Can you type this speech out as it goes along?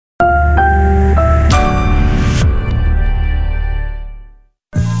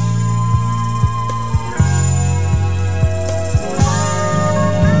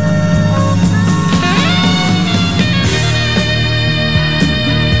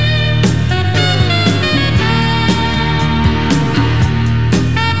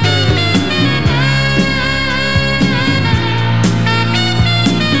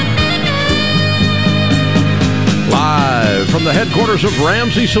from the headquarters of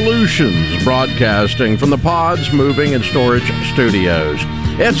Ramsey Solutions, broadcasting from the Pods Moving and Storage Studios.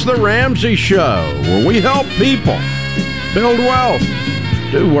 It's the Ramsey Show, where we help people build wealth,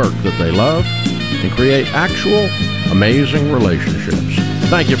 do work that they love, and create actual amazing relationships.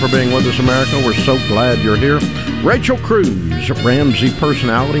 Thank you for being with us, America. We're so glad you're here. Rachel Cruz, Ramsey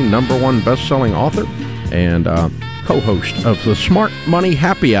personality, #1 best-selling author, and co-host of the Smart Money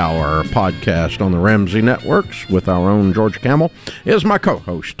Happy Hour podcast on the Ramsey Networks with our own George Camel, is my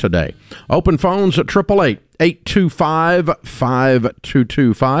co-host today. Open phones at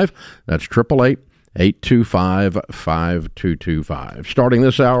 888-825-5225. That's 888-825-5225. Starting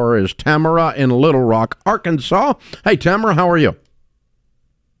this hour is Tamara in Little Rock, Arkansas. Hey, Tamara, how are you?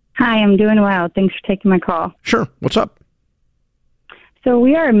 Hi, I'm doing well. Thanks for taking my call. Sure. What's up? So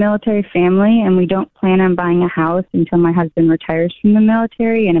we are a military family, and we don't plan on buying a house until my husband retires from the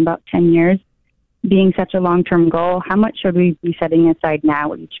military in about 10 years. Being such a long-term goal, how much should we be setting aside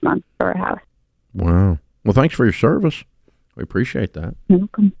now each month for a house? Wow. Well, thanks for your service. We appreciate that. You're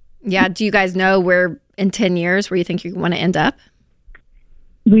welcome. Yeah. Do you guys know where in 10 years where you think you want to end up?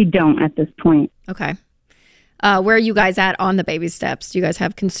 We don't at this point. Okay. Where are you guys at on the baby steps? Do you guys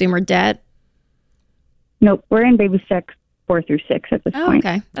have consumer debt? Nope. We're in baby steps 4 through 6 at this point.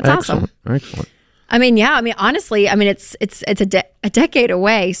 Okay. That's awesome. Excellent. I mean, yeah. I mean, honestly, I mean, it's a decade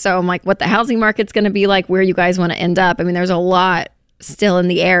away. So I'm like, what the housing market's going to be like, where you guys want to end up. I mean, there's a lot still in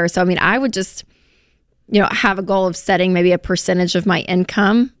the air. So, I mean, I would just, have a goal of setting maybe a percentage of my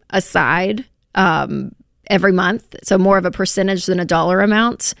income aside every month. So more of a percentage than a dollar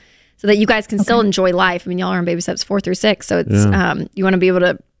amount so that you guys can still enjoy life. I mean, y'all are on baby steps 4 through 6. So it's, you want to be able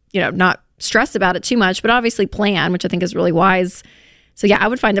to, not stress about it too much, but obviously plan, which I think is really wise. So yeah, I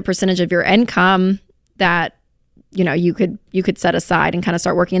would find a percentage of your income that, you could set aside and kind of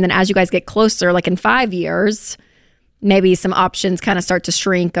start working. And then as you guys get closer, like in 5 years, maybe some options kind of start to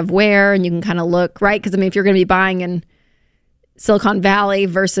shrink of where, and you can kind of look, right? Because I mean, if you're going to be buying in Silicon Valley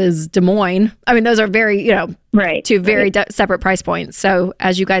versus Des Moines, I mean, those are very, two very separate price points. So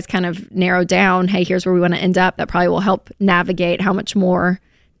as you guys kind of narrow down, hey, here's where we want to end up, that probably will help navigate how much more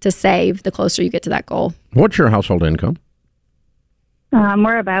to save the closer you get to that goal. What's your household income?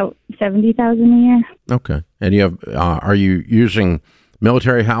 We're about $70,000 a year. Okay. And you have, are you using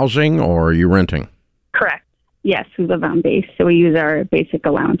military housing or are you renting? Correct. Yes, we live on base, so we use our basic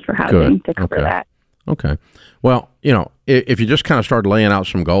allowance for housing to cover that. Okay. Well, if you just kind of started laying out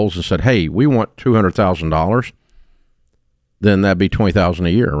some goals and said, hey, we want $200,000, then that'd be $20,000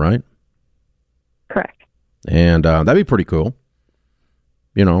 a year, right? Correct. And that'd be pretty cool.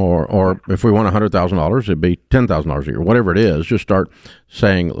 Or if we want $100,000, it'd be $10,000 a year, whatever it is. Just start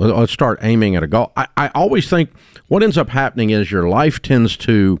saying, let's start aiming at a goal. I always think what ends up happening is your life tends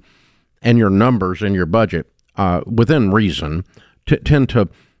to, and your numbers and your budget, within reason, tend to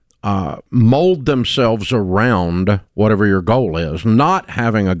mold themselves around whatever your goal is. Not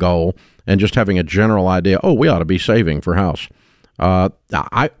having a goal and just having a general idea, we ought to be saving for house. I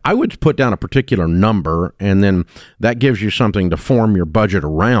would put down a particular number, and then that gives you something to form your budget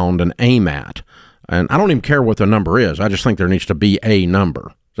around and aim at. And I don't even care what the number is. I just think there needs to be a number.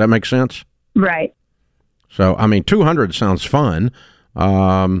 Does that make sense? Right. So, I mean, 200 sounds fun.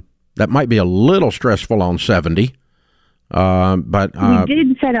 That might be a little stressful on 70. But we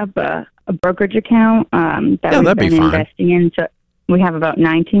did set up a brokerage account that we've been investing in. So we have about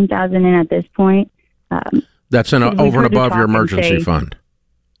 $19,000 in at this point. That's over and above your emergency fund.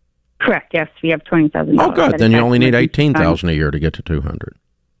 Correct. Yes, we have $20,000. Oh, good. Then you only need $18,000 a year to get to 200.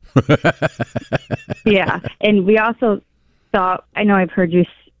 Yeah, and we also thought. I know I've heard you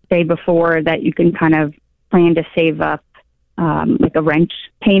say before that you can kind of plan to save up like a rent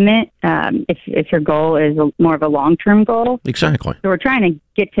payment if your goal is more of a long-term goal. Exactly. So we're trying to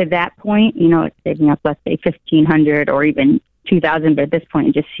get to that point. It's saving up, let's say, $1,500 or even $2,000, but at this point,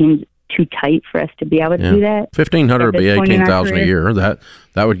 it just seems too tight for us to be able to do that. $1,500 would be $18,000 a year. That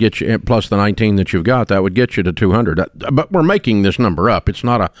would get you, plus the 19 that you've got, that would get you to 200. But we're making this number up. It's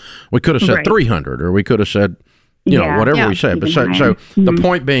not we could have said 300, or we could have said, whatever we said. But so the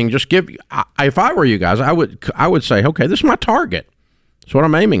point being, just if I were you guys, I would say, okay, this is my target. It's what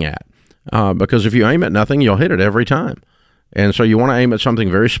I'm aiming at. Because if you aim at nothing, you'll hit it every time. And so you want to aim at something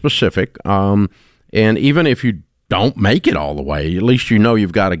very specific. And even if you don't make it all the way, at least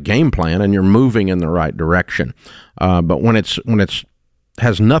you've got a game plan and you're moving in the right direction. But when it's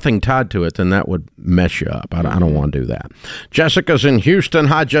has nothing tied to it, then that would mess you up. I don't want to do that. Jessica's in Houston.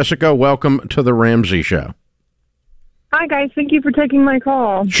 Hi, Jessica. Welcome to the Ramsey Show. Hi, guys. Thank you for taking my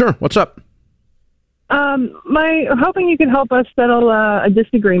call. Sure. What's up? Hoping you could help us settle a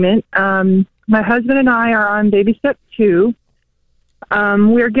disagreement. My husband and I are on baby step 2.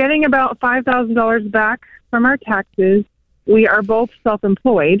 We're getting about $5,000 back from our taxes. We are both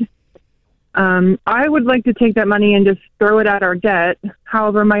self-employed. I would like to take that money and just throw it at our debt.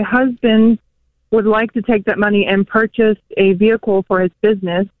 However, my husband would like to take that money and purchase a vehicle for his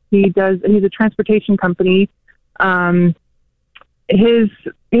business. He's a transportation company. His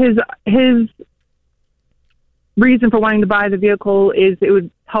reason for wanting to buy the vehicle is it would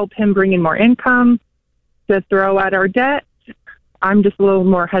help him bring in more income to throw at our debt. I'm just a little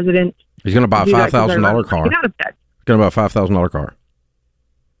more hesitant. He's going to buy a $5,000 car. Get out of debt. He's going to buy a $5,000 car.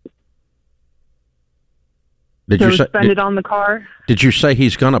 Did you spend it on the car? Did you say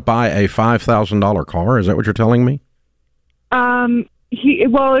he's going to buy a $5,000 car? Is that what you're telling me?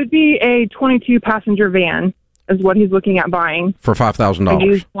 It'd be a 22 passenger van is what he's looking at buying for $5,000. A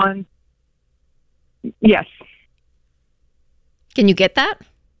used one. Yes. Can you get that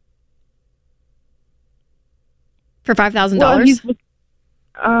for $5,000?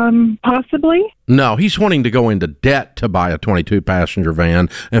 Possibly. No, he's wanting to go into debt to buy a 22 passenger van,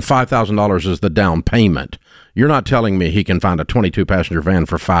 and $5,000 is the down payment. You're not telling me he can find a 22 passenger van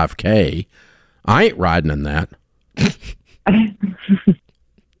for $5,000. I ain't riding in that.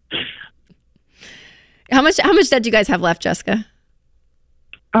 How much debt do you guys have left, Jessica?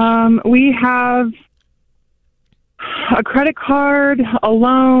 We have a credit card, a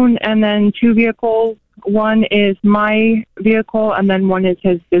loan, and then 2 vehicles. One is my vehicle, and then one is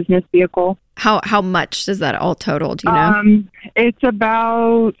his business vehicle. How much does that all total? Do you know? It's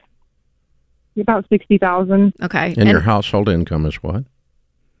about $60,000. Okay. And your household income is what?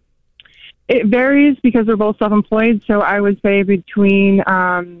 It varies because we're both self-employed, so I would say between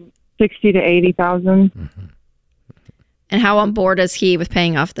 $60,000 to $80,000. Mm-hmm. And how on board is he with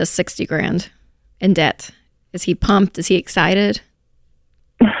paying off the $60,000 in debt? Is he pumped? Is he excited?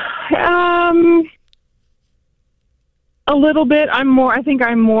 A little bit. I think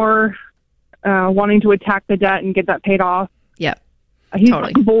I'm more wanting to attack the debt and get that paid off. Yep. He's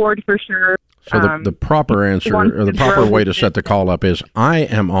totally bored for sure. So the proper answer, or the proper way to set the call up is, I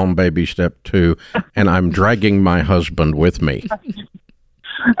am on baby step 2, and I'm dragging my husband with me.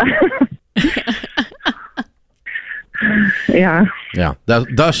 Yeah. Yeah.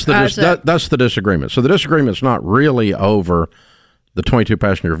 Thus the disagreement. So the disagreement's not really over the 22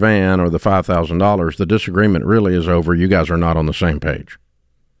 passenger van or the $5,000. The disagreement really is over you guys are not on the same page.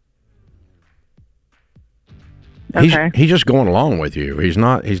 Okay. He's just going along with you. He's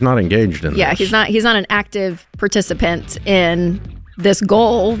not engaged in this. Yeah, he's not an active participant in this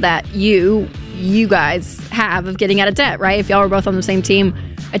goal that you guys have of getting out of debt, right? If y'all were both on the same team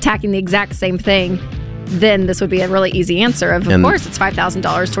attacking the exact same thing, then this would be a really easy answer of course it's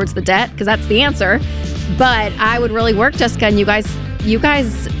 $5,000 towards the debt, because that's the answer. But I would really work, Jessica, and you guys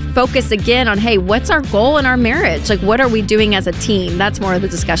focus again on, hey, what's our goal in our marriage? Like, what are we doing as a team? That's more of the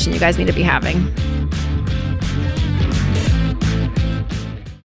discussion you guys need to be having.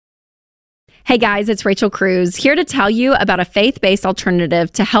 Hey guys, it's Rachel Cruz here to tell you about a faith-based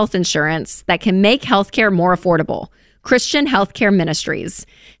alternative to health insurance that can make healthcare more affordable. Christian Healthcare Ministries.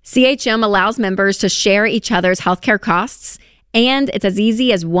 CHM allows members to share each other's healthcare costs, and it's as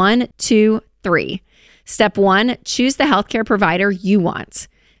easy as 1, 2, 3. Step 1, choose the healthcare provider you want.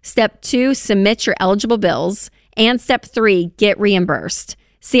 Step 2, submit your eligible bills. And step 3, get reimbursed.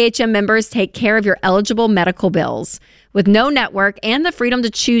 CHM members take care of your eligible medical bills. With no network and the freedom to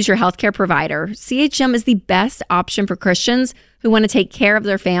choose your healthcare provider, CHM is the best option for Christians who want to take care of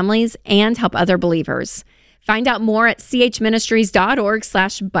their families and help other believers. Find out more at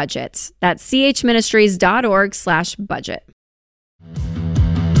chministries.org/budget. That's chministries.org/budget.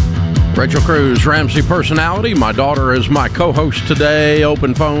 Rachel Cruz, Ramsey personality. My daughter is my co-host today.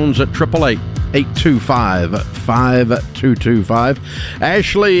 Open phones at 888-825-5225.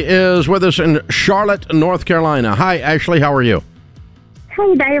 Ashley is with us in Charlotte, North Carolina. Hi, Ashley. How are you?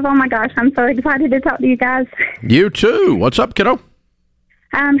 Hey, Dave. Oh, my gosh. I'm so excited to talk to you guys. You too. What's up, kiddo?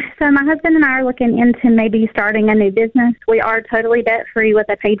 So my husband and I are looking into maybe starting a new business. We are totally debt-free with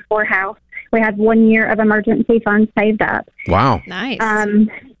a paid-for house. We have 1 year of emergency funds saved up. Wow. Nice.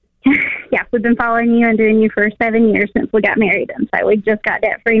 Yeah, we've been following you and doing you for 7 years since we got married. And so we just got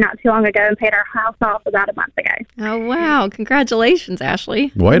debt-free not too long ago and paid our house off about a month ago. Oh, wow. Congratulations,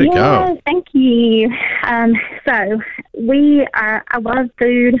 Ashley. Way to go. Thank you. So I love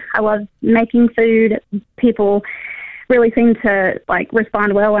food. I love making food. People really seem to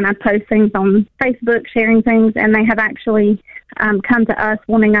respond well when I post things on Facebook, sharing things, and they have actually come to us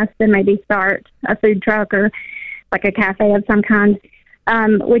wanting us to maybe start a food truck or like a cafe of some kind.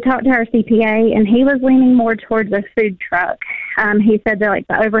 We talked to our CPA, and he was leaning more towards a food truck. He said that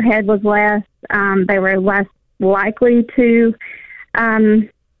the overhead was less. They were less likely to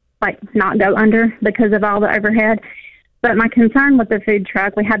like not go under because of all the overhead. But my concern with the food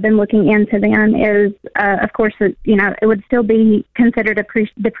truck, we have been looking into them, is, of course, it would still be considered a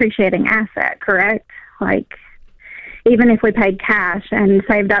depreciating asset, correct? Like, even if we paid cash and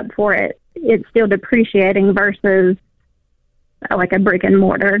saved up for it, it's still depreciating versus like a brick and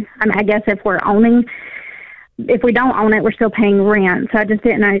mortar. I mean, I guess if we don't own it, we're still paying rent. So I just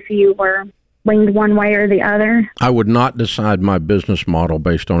didn't know if you were leaned one way or the other. I would not decide my business model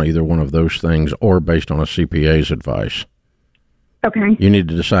based on either one of those things or based on a CPA's advice. Okay. You need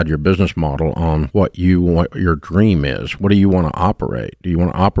to decide your business model on what your dream is. What do you want to operate? Do you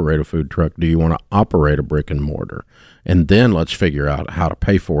want to operate a food truck? Do you want to operate a brick and mortar? And then let's figure out how to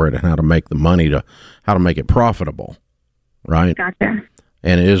pay for it and how to make the money how to make it profitable. Right? Gotcha.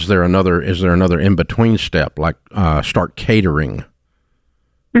 And is there another in between step, like start catering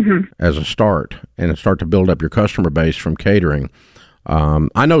as a start and start to build up your customer base from catering?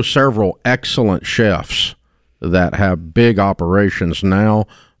 I know several excellent chefs that have big operations now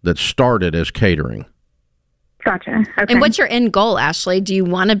that started as catering. Gotcha. Okay. And what's your end goal, Ashley? Do you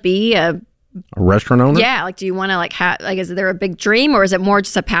want to be a restaurant owner? Yeah. Like, do you want to is there a big dream, or is it more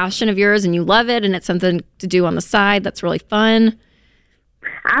just a passion of yours and you love it and it's something to do on the side that's really fun?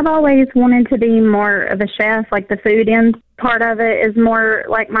 I've always wanted to be more of a chef. Like, the food end part of it is more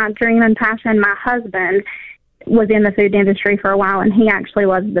like my dream and passion. My husband was in the food industry for a while, and he actually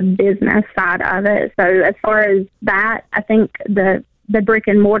was the business side of it. So as far as that, I think the brick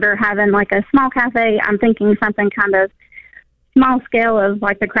and mortar, having like a small cafe, I'm thinking something kind of small scale of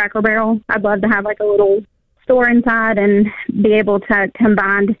like the Cracker Barrel. I'd love to have like a little store inside and be able to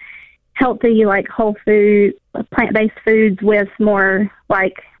combine healthy, like whole food, plant-based foods with more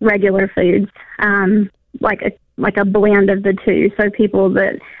like regular foods, like a blend of the two. So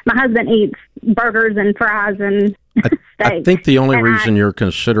my husband eats burgers and fries and steak. I think the only reason you're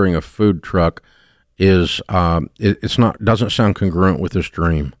considering a food truck is doesn't sound congruent with this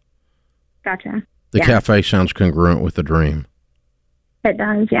dream. Gotcha. The cafe sounds congruent with the dream. It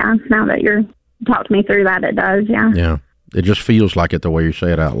does, yeah. Now that you're talked me through that, it does, yeah. Yeah. It just feels like it the way you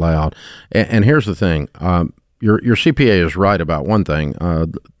say it out loud. And here's the thing. Your CPA is right about one thing.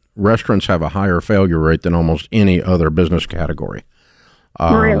 Restaurants have a higher failure rate than almost any other business category.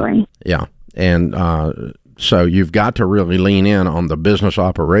 Really? Yeah. And so you've got to really lean in on the business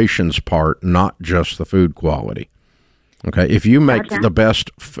operations part, not just the food quality. Okay. If you make the best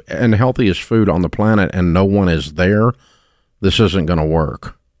and healthiest food on the planet and no one is there, this isn't going to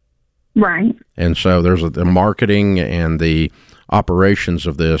work. Right. And so there's the marketing and the operations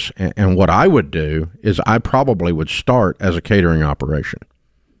of this. And what I would do is I probably would start as a catering operation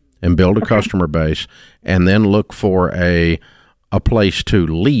and build a customer base, and then look for a place to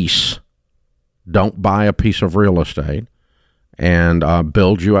lease. Don't buy a piece of real estate, and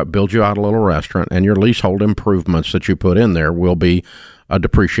build you out a little restaurant, and your leasehold improvements that you put in there will be a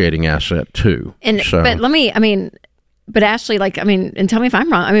depreciating asset too. But Ashley, and tell me if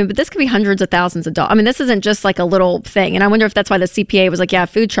I'm wrong. But this could be hundreds of thousands of dollars. This isn't just like a little thing. And I wonder if that's why the CPA was like, yeah, a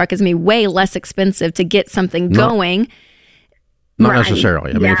food truck is going to be way less expensive to get something going. Not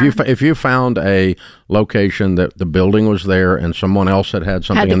necessarily. If you found a location that the building was there and someone else had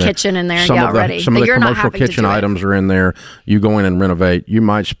something in there, kitchen in there, already. Some of the commercial kitchen items are in there. You go in and renovate. You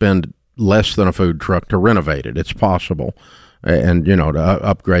might spend less than a food truck to renovate it. It's possible, and to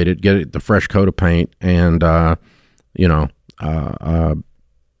upgrade it, get it the fresh coat of paint, and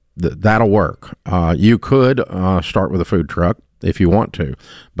that'll work. You could start with a food truck if you want to,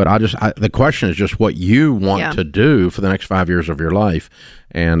 but the question is just what you want to do for the next 5 years of your life.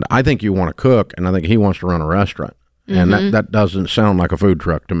 And I think you want to cook, and I think he wants to run a restaurant, and that doesn't sound like a food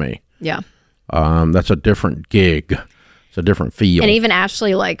truck to me. Yeah. That's a different gig. It's a different feel. And even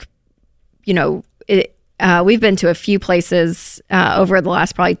Ashley, we've been to a few places over the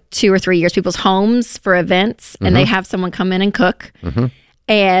last probably 2 or 3 years, people's homes for events, and they have someone come in and cook.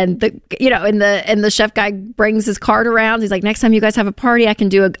 And the chef guy brings his cart around. He's like, next time you guys have a party, I can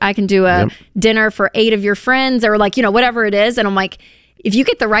do a dinner for 8 of your friends, or whatever it is. And I'm like, if you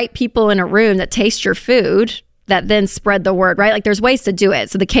get the right people in a room that taste your food, that then spread the word, right? Like, there's ways to do it.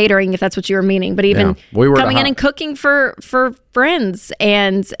 So the catering, if that's what you were meaning, but even coming in and cooking for friends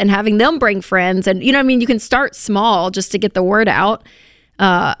and having them bring friends, and you can start small just to get the word out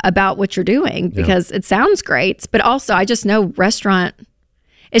about what you're doing, because it sounds great. But also, I just know restaurant,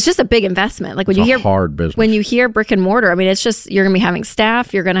 it's just a big investment. Like, when you hear hard business, when you hear brick and mortar, it's just, you're gonna be having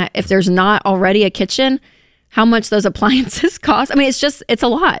staff. If there's not already a kitchen, how much those appliances cost. It's a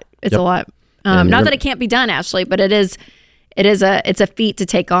lot. It's a lot. Not that it can't be done, Ashley, but it's a feat to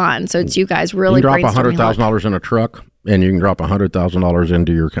take on. So it's you guys really drop $100,000 in a truck and you can drop $100,000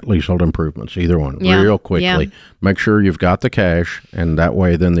 into your leasehold improvements, either one, real quickly. Yeah. Make sure you've got the cash, and that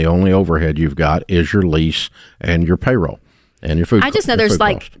way then the only overhead you've got is your lease and your payroll. And your food. I just know there's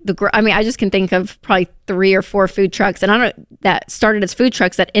like I just can think of probably 3 or 4 food trucks, and I don't that started as food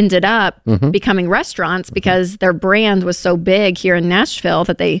trucks that ended up becoming restaurants because their brand was so big here in Nashville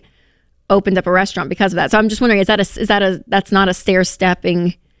that they opened up a restaurant because of that. So I'm just wondering, is that that's not a stair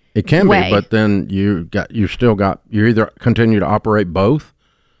stepping? It can be, but then you either continue to operate both,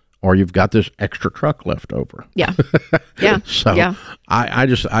 or you've got this extra truck left over. Yeah. Yeah. So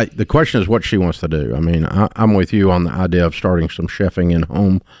the question is what she wants to do. I mean, I'm with you on the idea of starting some chefing in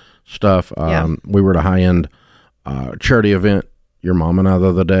home stuff. We were at a high-end charity event, your mom and I, the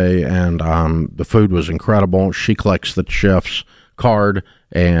other day, and the food was incredible. She collects the chef's card,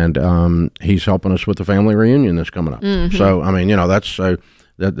 and he's helping us with the family reunion that's coming up. Mm-hmm. So, I mean,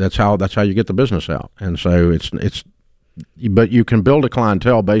 that's how you get the business out. And so but you can build a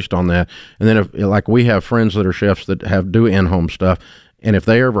clientele based on that. And then if, like, we have friends that are chefs that do in-home stuff, and if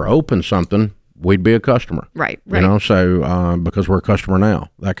they ever open something, we'd be a customer. Right. So because we're a customer now,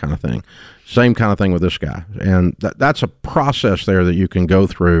 that kind of thing. Same kind of thing with this guy. And that's a process there that you can go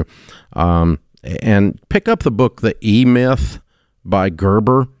through. And pick up the book, The E-Myth by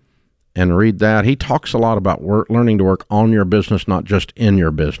Gerber, and read that. He talks a lot about learning to work on your business, not just in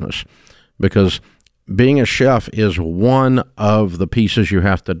your business, because being a chef is one of the pieces you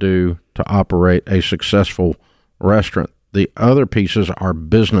have to do to operate a successful restaurant. The other pieces are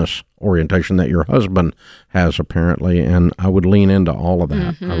business orientation that your husband has, apparently, and I would lean into all of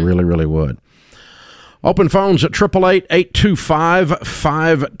that. Mm-hmm. I really, really would. Open phones at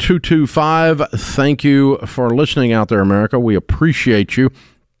 888-825-5225. Thank you for listening out there, America. We appreciate you.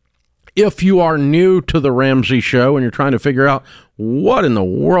 If you are new to the Ramsey Show and you're trying to figure out what in the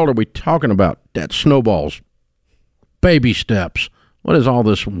world are we talking about, debt snowballs, baby steps, what is all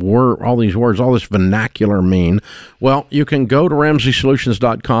these words, all this vernacular mean? Well, you can go to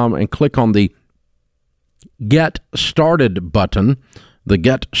RamseySolutions.com and click on the Get Started button. The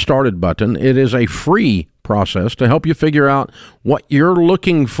Get Started button. It is a free process to help you figure out what you're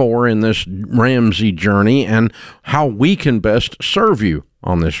looking for in this Ramsey journey and how we can best serve you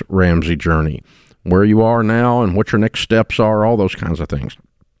on this Ramsey journey, where you are now and what your next steps are, all those kinds of things.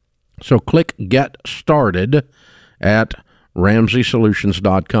 So click Get Started at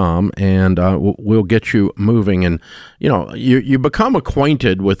RamseySolutions.com, and we'll get you moving. And, you become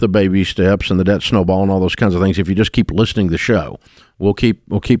acquainted with the baby steps and the debt snowball and all those kinds of things if you just keep listening to the show. We'll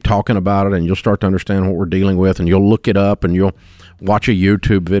keep talking about it, and you'll start to understand what we're dealing with, and you'll look it up, and you'll watch a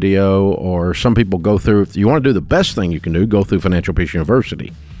YouTube video, or some people go through. If you want to do the best thing you can do, go through Financial Peace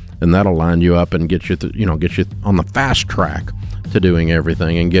University, and that'll line you up and get you on the fast track to doing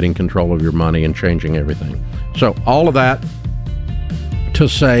everything and getting control of your money and changing everything. So all of that to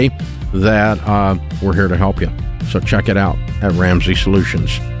say that we're here to help you. So check it out at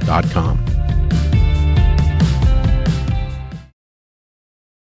RamseySolutions.com.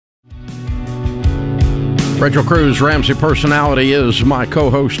 Rachel Cruz, Ramsey Personality, is my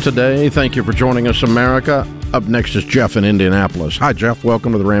co-host today. Thank you for joining us, America. Up next is Jeff in Indianapolis. Hi, Jeff.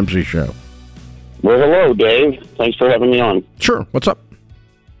 Welcome to the Ramsey Show. Well, hello, Dave. Thanks for having me on. Sure. What's up?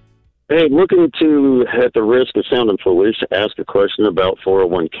 Hey, looking to, at the risk of sounding foolish, ask a question about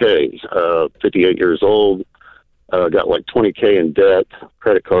 401ks. 58 years old, got like $20K in debt,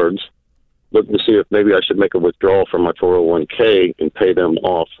 credit cards. Looking to see if maybe I should make a withdrawal from my 401k and pay them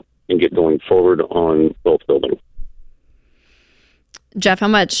off and get going forward on wealth building. Jeff, how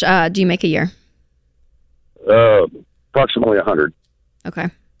much do you make a year? Approximately 100. Okay.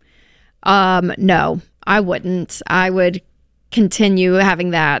 No, I wouldn't. I would continue having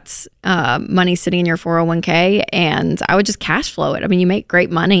that money sitting in your 401k, and I would just cash flow it. I mean, you make great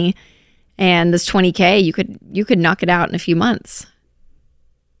money, and this $20K, you could knock it out in a few months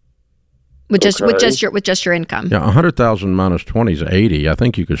with just your income. Yeah, 100,000 minus 20 is 80. I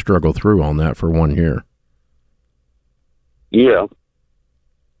think you could struggle through on that for 1 year. Yeah.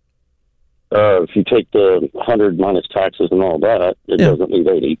 If you take the 100 minus taxes and all that, it doesn't leave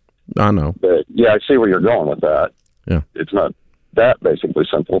 80. I know. But yeah, I see where you're going with that. Yeah. It's not that basically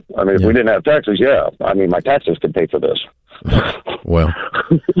simple. I mean, if we didn't have taxes, I mean, my taxes could pay for this. Well,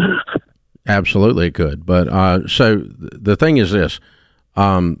 absolutely it could. But so the thing is this,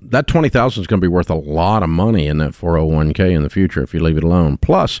 that 20,000 is going to be worth a lot of money in that 401k in the future if you leave it alone.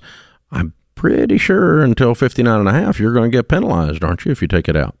 Plus, I'm pretty sure until 59 and a half, you're going to get penalized, aren't you, if you take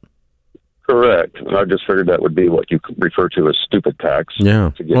it out? Correct. And I just figured that would be what you could refer to as stupid tax.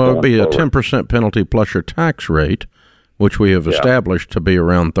 Yeah. Well, it'd be a 10% penalty plus your tax rate, which we have established to be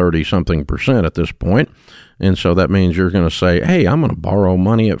around 30-something% at this point. And so that means you're going to say, hey, I'm going to borrow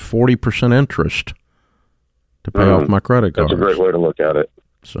money at 40% interest to pay off my credit cards. That's a great way to look at it.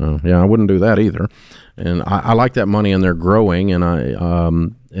 So, yeah, I wouldn't do that either. And I like that money, and they're growing, and I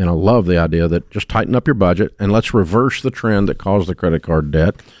love the idea that just tighten up your budget, and let's reverse the trend that caused the credit card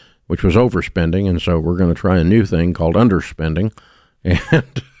debt, which was overspending. And so we're going to try a new thing called underspending and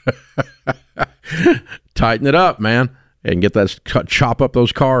tighten it up, man, and get that, chop up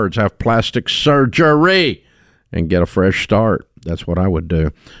those cards, have plastic surgery, and get a fresh start. That's what I would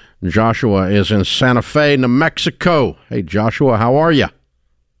do. Joshua is in Santa Fe, New Mexico. Hey, Joshua, how are you?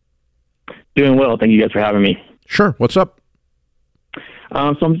 Doing well. Thank you guys for having me. Sure. What's up?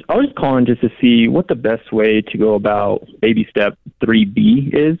 I was calling just to see what the best way to go about baby step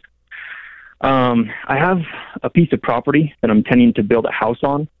 3B is. I have a piece of property that I'm intending to build a house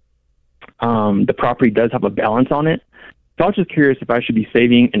on. The property does have a balance on it. So I was just curious if I should be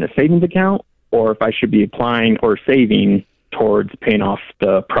saving in a savings account or if I should be applying or saving towards paying off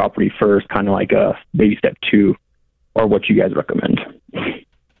the property first, kind of like a baby step 2, or what you guys recommend.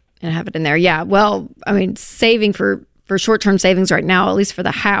 And have it in there. Yeah. Well, I mean, saving for short-term savings right now, at least for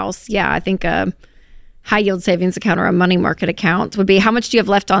the house. Yeah. I think a high yield savings account or a money market account would be, how much do you have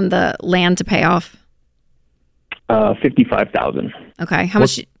left on the land to pay off? $55,000. Okay. How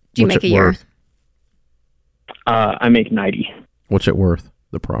much do you make a year? Worth? I make $90,000. What's it worth,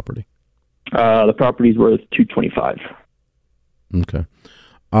 the property? The property's worth $225,000. Okay.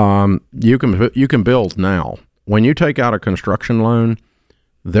 You can build now. When you take out a construction loan,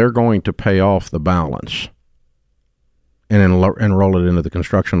 they're going to pay off the balance and enroll it into the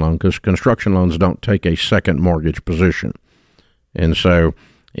construction loan, because construction loans don't take a second mortgage position. And so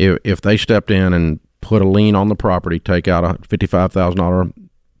if they stepped in and put a lien on the property, take out a $55,000,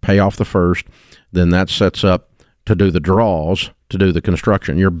 pay off the first, then that sets up to do the draws to do the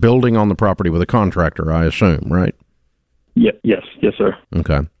construction. You're building on the property with a contractor, I assume, right? Yes, sir.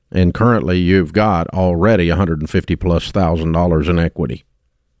 Okay. And currently you've got already $150,000+ in equity.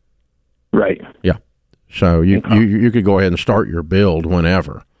 Right. Yeah. So you could go ahead and start your build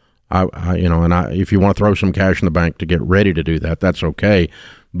whenever. If you want to throw some cash in the bank to get ready to do that, that's okay.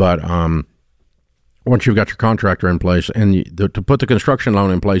 But once you've got your contractor in place, and to put the construction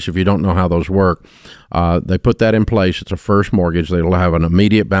loan in place, if you don't know how those work, they put that in place. It's a first mortgage. They'll have an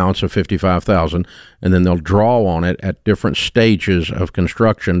immediate balance of $55,000, and then they'll draw on it at different stages of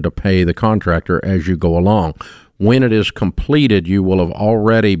construction to pay the contractor as you go along. When it is completed, you will have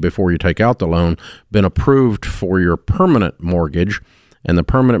already, before you take out the loan, been approved for your permanent mortgage, and the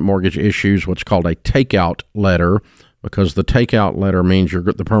permanent mortgage issues what's called a takeout letter, because the takeout letter means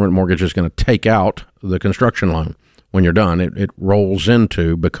the permanent mortgage is going to take out the construction loan. When you're done, it rolls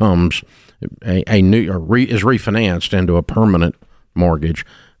into, becomes a new, is refinanced into a permanent mortgage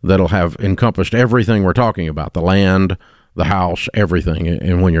that'll have encompassed everything we're talking about, the land, the house, everything,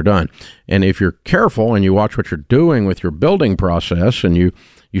 and when you're done. And if you're careful and you watch what you're doing with your building process, and you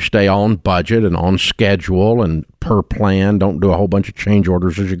stay on budget and on schedule and per plan, don't do a whole bunch of change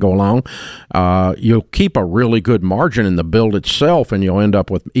orders as you go along, you'll keep a really good margin in the build itself, and you'll end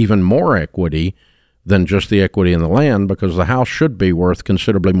up with even more equity than just the equity in the land, because the house should be worth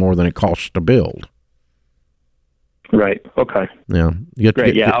considerably more than it costs to build. Right. Okay. Yeah.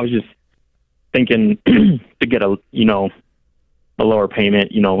 Great. I was just thinking to get a lower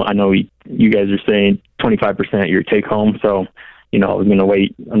payment. I know you guys are saying 25% your take home, so I was going to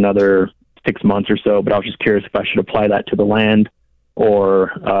wait another 6 months or so, but I was just curious if I should apply that to the land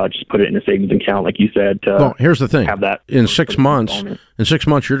or just put it in a savings account, like you said. Well, here's the thing: have that in 6 months. In 6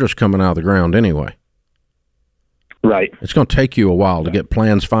 months, you're just coming out of the ground anyway. Right. It's going to take you a while to get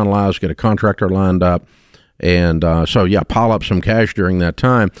plans finalized, get a contractor lined up. And pile up some cash during that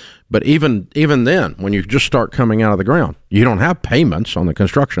time. But even then, when you just start coming out of the ground, you don't have payments on the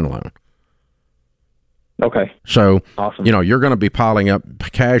construction loan. Okay. So, awesome. You're going to be piling up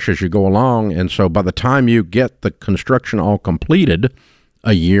cash as you go along. And so by the time you get the construction all completed,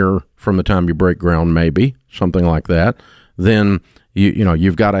 a year from the time you break ground, maybe, something like that, then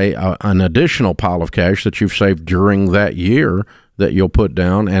you've got an additional pile of cash that you've saved during that year that you'll put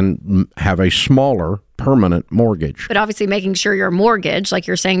down and have a smaller permanent mortgage. But obviously making sure your mortgage, like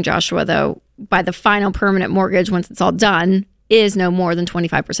you're saying, Joshua, though, by the final permanent mortgage, once it's all done, is no more than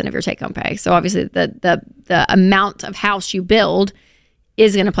 25% of your take-home pay. So obviously the amount of house you build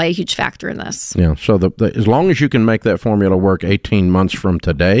is going to play a huge factor in this. Yeah, so as long as you can make that formula work 18 months from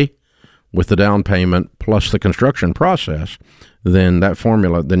today with the down payment plus the construction process, then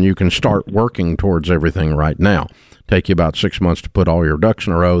you can start working towards everything right now. Take you about 6 months to put all your ducks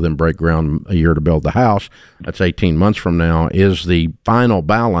in a row, then break ground a year to build the house. That's 18 months from now. Is the final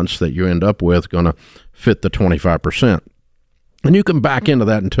balance that you end up with going to fit the 25%. And you can back into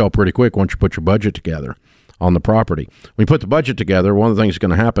that and tell pretty quick once you put your budget together on the property. When you put the budget together, one of the things that's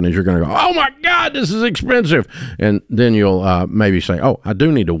going to happen is you're going to go, oh my God, this is expensive. And then you'll maybe say, oh, I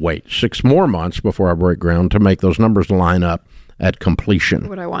do need to wait 6 more months before I break ground to make those numbers line up at completion.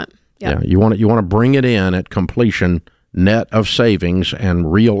 What I want. Yeah, you want to bring it in at completion, net of savings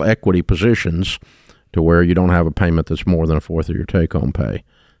and real equity positions, to where you don't have a payment that's more than a fourth of your take-home pay.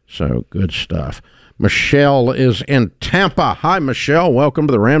 So good stuff. Michelle is in Tampa. Hi, Michelle. Welcome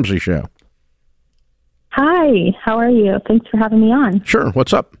to the Ramsey Show. Hi, how are you? Thanks for having me on. Sure.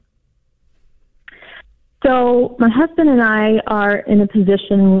 What's up? So my husband and I are in a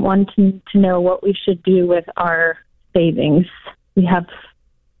position wanting to know what we should do with our savings. We have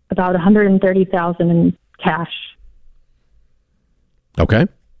about $130,000 in cash. Okay.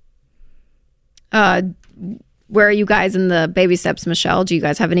 Where are you guys in the baby steps, Michelle? Do you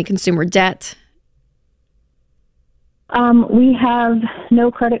guys have any consumer debt? We have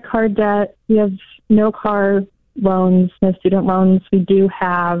no credit card debt. We have no car loans, no student loans. We do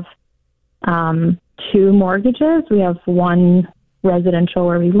have 2 mortgages. We have one residential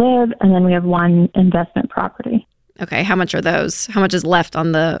where we live, and then we have one investment property. Okay, how much are those? How much is left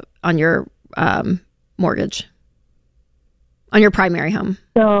on your mortgage? On your primary home?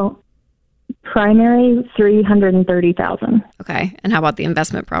 So primary, $330,000. Okay, and how about the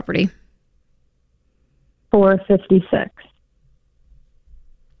investment property? $456,000.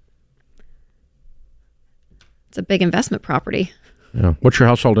 It's a big investment property. Yeah. What's your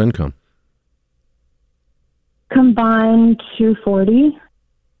household income? Combined $240,000.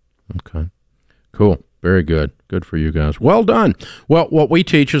 Okay. Cool. Very good. Good for you guys. Well done. Well, what we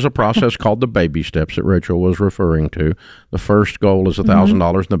teach is a process called the baby steps that Rachel was referring to. The first goal is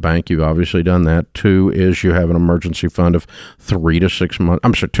 $1,000 in the bank. You've obviously done that. 2 is you have an emergency fund of 3 to 6 months.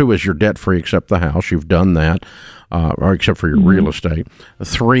 I'm sorry, 2 is you're debt free except the house. You've done that, or except for your real estate.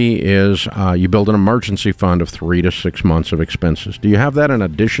 3 is you build an emergency fund of 3 to 6 months of expenses. Do you have that in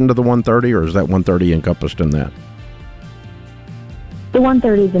addition to the 130, or is that 130 encompassed in that? The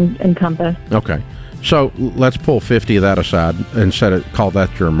 130 is encompassed. Okay. So let's pull 50 of that aside and call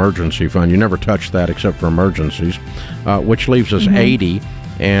that your emergency fund. You never touch that except for emergencies, which leaves us 80.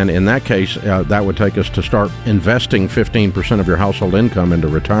 And in that case, that would take us to start investing 15% of your household income into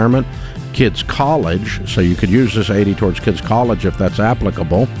retirement, kids' college. So you could use this 80 towards kids' college if that's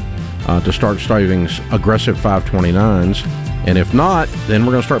applicable, to start saving aggressive 529s. And if not, then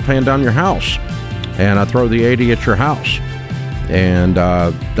we're going to start paying down your house. And I throw the 80 at your house. And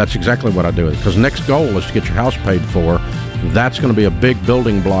that's exactly what I do. Because the next goal is to get your house paid for. That's going to be a big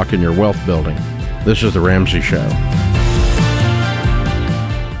building block in your wealth building. This is The Ramsey Show.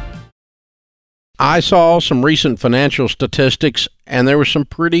 I saw some recent financial statistics, and there was some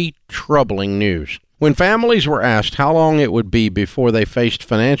pretty troubling news. When families were asked how long it would be before they faced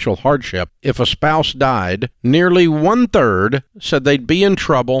financial hardship if a spouse died, nearly 1/3 said they'd be in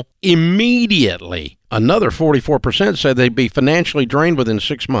trouble immediately. Another 44% said they'd be financially drained within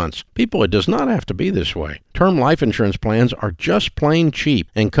 6 months. People, it does not have to be this way. Term life insurance plans are just plain cheap,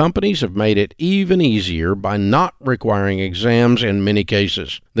 and companies have made it even easier by not requiring exams in many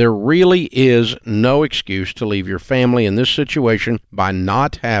cases. There really is no excuse to leave your family in this situation by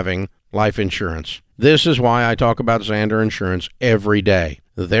not having life insurance. This is why I talk about Zander Insurance every day.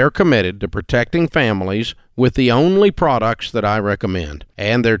 They're committed to protecting families with the only products that I recommend,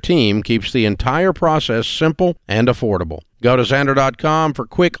 and their team keeps the entire process simple and affordable. Go to Zander.com for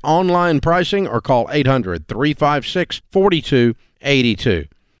quick online pricing or call 800-356-4282.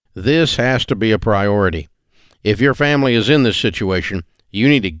 This has to be a priority. If your family is in this situation, you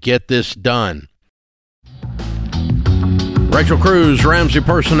need to get this done. Rachel Cruz, Ramsey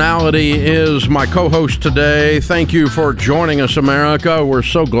Personality, is my co-host today. Thank you for joining us, America. We're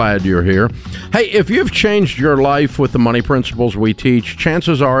so glad you're here. Hey, if you've changed your life with the money principles we teach,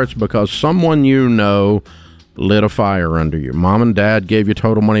 chances are it's because someone you know lit a fire under you. Mom and Dad gave you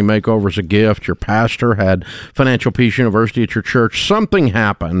Total Money Makeover as a gift. Your pastor had Financial Peace University at your church. Something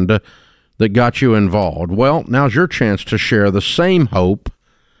happened that got you involved. Well, now's your chance to share the same hope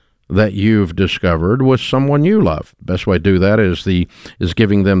that you've discovered with someone you love. The best way to do that is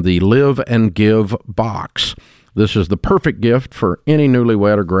giving them the Live and Give box. This is the perfect gift for any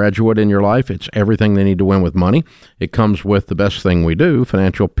newlywed or graduate in your life. It's everything they need to win with money. It comes with the best thing we do,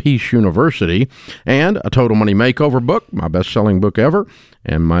 Financial Peace University, and a Total Money Makeover book, my best-selling book ever,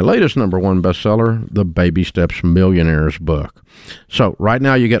 and my latest #1 bestseller, the Baby Steps Millionaires book. So right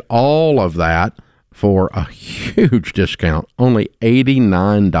now you get all of that for a huge discount, only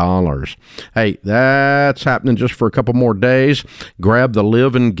 $89. Hey, that's happening just for a couple more days. Grab the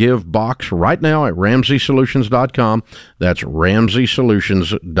Live and Give box right now at RamseySolutions.com. That's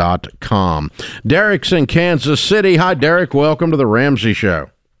RamseySolutions.com. Derek's in Kansas City. Hi, Derek. Welcome to the Ramsey Show.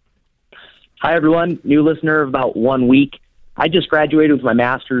 Hi, everyone. New listener of about 1 week. I just graduated with my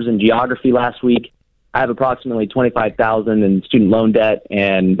master's in geography last week. I have approximately $25,000 in student loan debt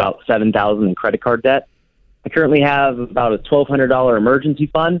and about $7,000 in credit card debt. I currently have about a $1,200 emergency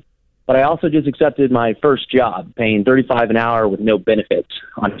fund, but I also just accepted my first job, paying $35 an hour with no benefits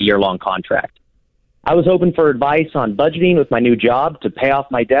on a year-long contract. I was hoping for advice on budgeting with my new job to pay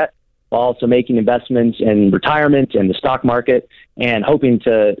off my debt while also making investments in retirement and the stock market and hoping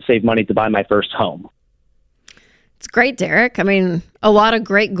to save money to buy my first home. It's great, Derek. I mean, a lot of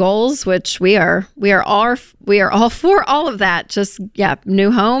great goals, which we are all for all of that. Just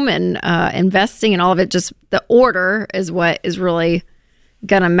new home and investing and all of it. Just the order is what is really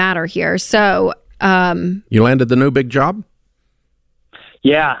gonna matter here. So, you landed the new big job?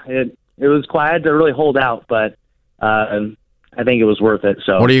 Yeah, it was quite. I had to really hold out, but I think it was worth it.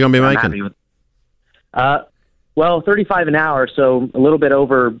 So, what are you gonna be making? Well, $35 an hour, so a little bit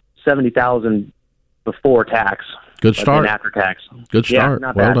over $70,000 before tax. Good start. After tax. Good start.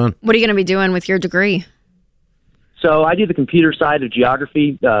 Yeah, well done. What are you going to be doing with your degree? So I do the computer side of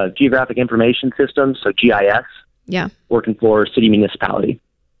geography, Geographic Information Systems, so GIS. Yeah. Working for city municipality.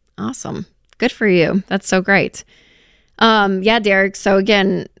 Awesome. Good for you. That's so great. Yeah, Derek. So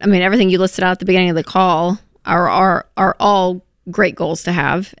again, I mean, everything you listed out at the beginning of the call are all great goals to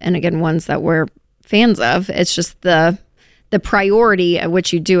have. And again, ones that we're fans of. It's just the priority at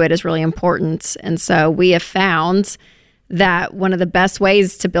which you do it is really important. And so we have found that one of the best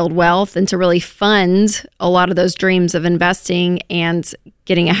ways to build wealth and to really fund a lot of those dreams of investing and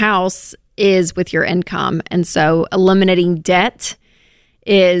getting a house is with your income. And so eliminating debt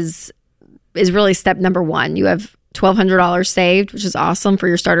is really step number one. You have $1,200 saved, which is awesome for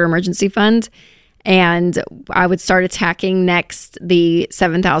your starter emergency fund. And I would start attacking next the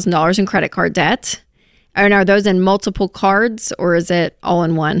 $7,000 in credit card debt. And are those in multiple cards or is it all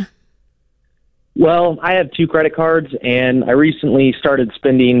in one? Well, I have 2 credit cards, and I recently started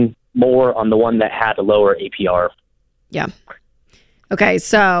spending more on the one that had a lower APR. Yeah. Okay,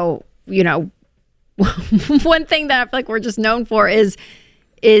 so, one thing that I feel like we're just known for is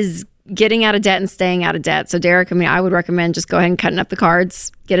getting out of debt and staying out of debt. So, Derek, I mean, I would recommend just go ahead and cutting up the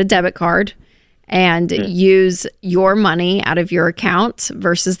cards, get a debit card, and use your money out of your account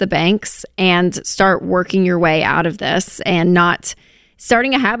versus the bank's and start working your way out of this and not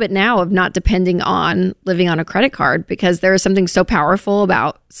starting a habit now of not depending on living on a credit card, because there is something so powerful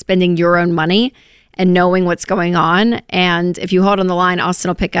about spending your own money and knowing what's going on. And if you hold on the line, Austin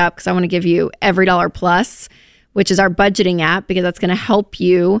will pick up because I want to give you Every Dollar Plus, which is our budgeting app, because that's going to help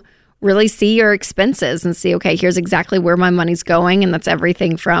you really see your expenses and see, okay, here's exactly where my money's going. And that's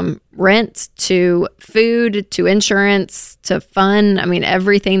everything from rent to food to insurance to fun. I mean,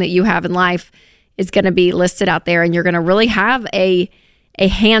 everything that you have in life is going to be listed out there, and you're going to really have a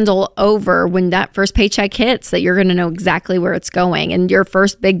handle over when that first paycheck hits, that you're going to know exactly where it's going. And your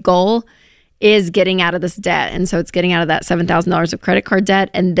first big goal is getting out of this debt. And so it's getting out of that $7,000 of credit card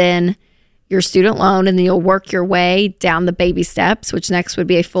debt, and then your student loan, and then you'll work your way down the baby steps, which next would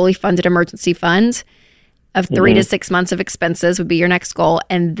be a fully funded emergency fund of 3 to 6 months of expenses would be your next goal.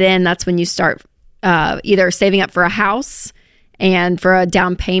 And then that's when you start either saving up for a house and for a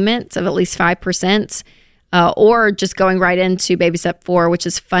down payment of at least 5%, or just going right into baby step 4, which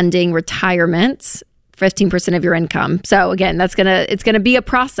is funding retirement, 15% of your income. So again, it's gonna be a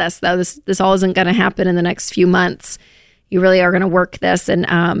process though. This all isn't gonna happen in the next few months. You really are gonna work this,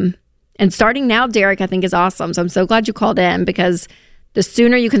 and starting now, Derek, I think is awesome. So I'm so glad you called in, because the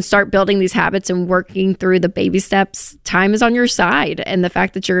sooner you can start building these habits and working through the baby steps, time is on your side. And the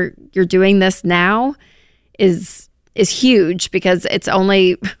fact that you're doing this now is huge, because it's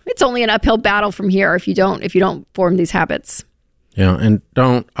only an uphill battle from here if you don't form these habits. Yeah, and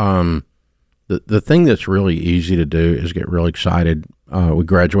don't the thing that's really easy to do is get really excited. We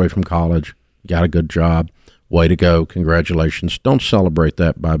graduate from college, got a good job. Way to go. Congratulations. Don't celebrate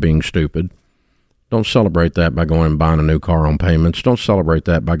that by being stupid. Don't celebrate that by going and buying a new car on payments. Don't celebrate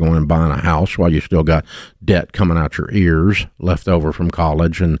that by going and buying a house while you still got debt coming out your ears, left over from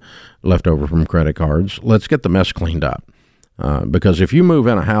college and left over from credit cards. Let's get the mess cleaned up. Because if you move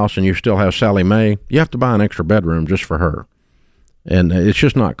in a house and you still have Sally Mae, you have to buy an extra bedroom just for her. And it's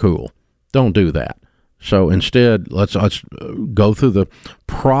just not cool. Don't do that. So instead, let's go through the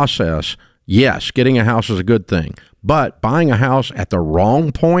process. Yes, getting a house is a good thing, but buying a house at the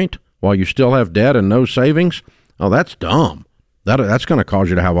wrong point while you still have debt and no savings, oh, that's dumb. That's going to cause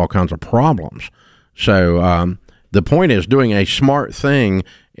you to have all kinds of problems. So the point is, doing a smart thing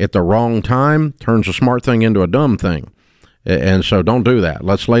at the wrong time turns a smart thing into a dumb thing. And so don't do that.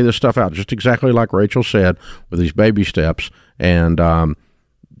 Let's lay this stuff out just exactly like Rachel said, with these baby steps, and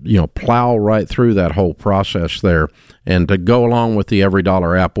plow right through that whole process there. And to go along with the Every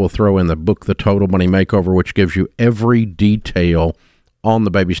Dollar app, we'll throw in the book, The Total Money Makeover, which gives you every detail on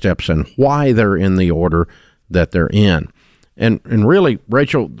the baby steps and why they're in the order that they're in. And really,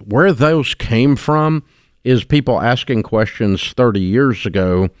 Rachel, where those came from is people asking questions 30 years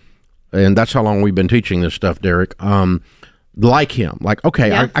ago, and that's how long we've been teaching this stuff, Derek, like him. Like, okay,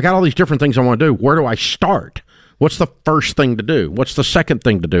 yeah. I got all these different things I want to do. Where do I start? What's the first thing to do? What's the second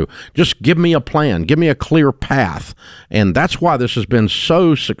thing to do? Just give me a plan. Give me a clear path. And that's why this has been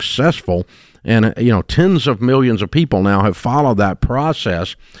so successful. And, tens of millions of people now have followed that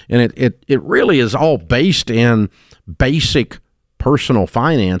process. And it really is all based in basic personal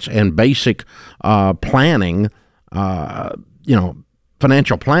finance and basic planning,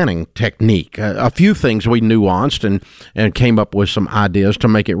 financial planning technique. A few things we nuanced and came up with some ideas to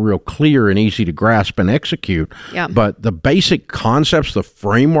make it real clear and easy to grasp and execute. Yeah. But the basic concepts, the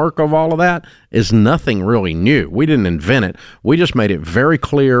framework of all of that is nothing really new. We didn't invent it. We just made it very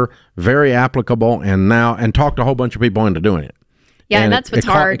clear, very applicable, and talked a whole bunch of people into doing it. Yeah, and that's what's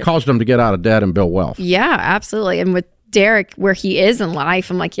hard. It caused them to get out of debt and build wealth. Yeah, absolutely. And with Derek, where he is in life,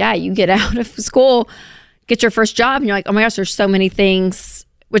 I'm like, yeah, you get out of school, get your first job, and you're like, oh my gosh, there's so many things,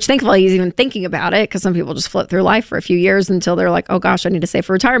 which thankfully he's even thinking about it, because some people just float through life for a few years until they're like, oh gosh, I need to save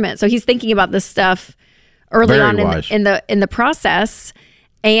for retirement. So he's thinking about this stuff early on in the process.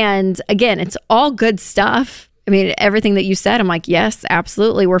 And again, it's all good stuff. I mean, everything that you said, I'm like, yes,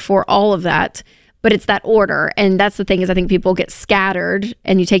 absolutely. We're for all of that. But it's that order. And that's the thing, is I think people get scattered,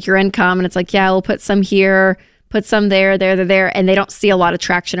 and you take your income and it's like, yeah, we'll put some here, put some there, and they don't see a lot of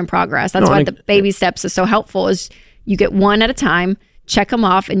traction and progress. That's why the baby steps is so helpful, is you get one at a time, check them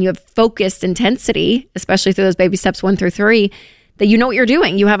off, and you have focused intensity, especially through those baby steps 1 through 3, that you know what you're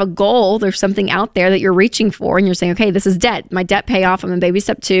doing. You have a goal. There's something out there that you're reaching for, and you're saying, okay, this is debt. My debt payoff, I'm in baby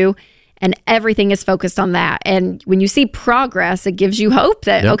step 2, and everything is focused on that. And when you see progress, it gives you hope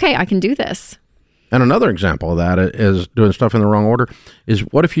that, okay, I can do this. And another example of that is doing stuff in the wrong order is,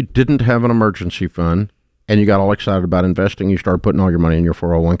 what if you didn't have an emergency fund and you got all excited about investing, you started putting all your money in your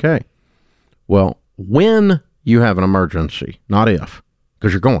 401k? Well, when you have an emergency, not if,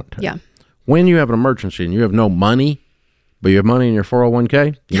 because you're going to. Yeah. When you have an emergency and you have no money, but you have money in your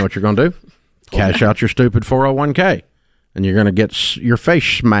 401k, you know what you're going to do? Cash out your stupid 401k. And you're going to get your face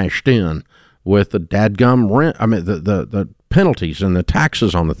smashed in with the dadgum rent. I mean, the penalties and the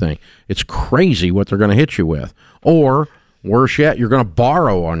taxes on the thing. It's crazy what they're going to hit you with. Or worse yet, you're going to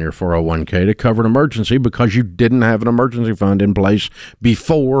borrow on your 401k to cover an emergency because you didn't have an emergency fund in place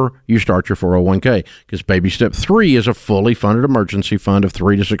before you start your 401k. Because baby step 3 is a fully funded emergency fund of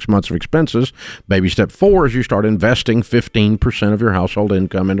 3 to 6 months of expenses. Baby step 4 is you start investing 15% of your household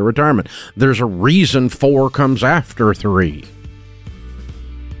income into retirement. There's a reason 4 comes after 3.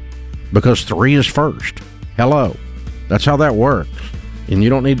 Because 3 is first. Hello. That's how that works. And you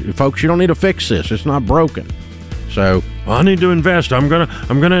don't need to fix this. It's not broken. So, I need to invest. I'm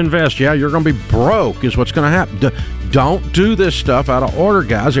gonna invest. Yeah, you're gonna be broke is what's gonna happen. Don't do this stuff out of order,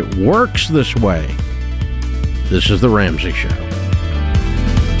 guys. It works this way. This is The Ramsey Show.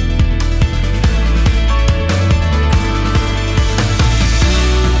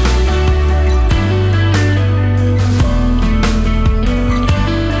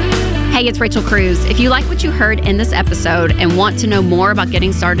 Hey, it's Rachel Cruz. If you like what you heard in this episode and want to know more about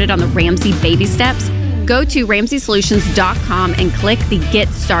getting started on the Ramsey baby steps, go to RamseySolutions.com and click the Get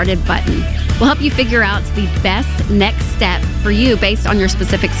Started button. We'll help you figure out the best next step for you based on your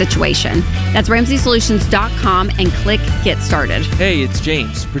specific situation. That's RamseySolutions.com and click Get Started. Hey, it's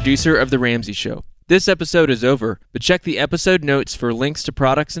James, producer of The Ramsey Show. This episode is over, but check the episode notes for links to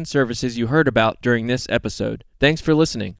products and services you heard about during this episode. Thanks for listening.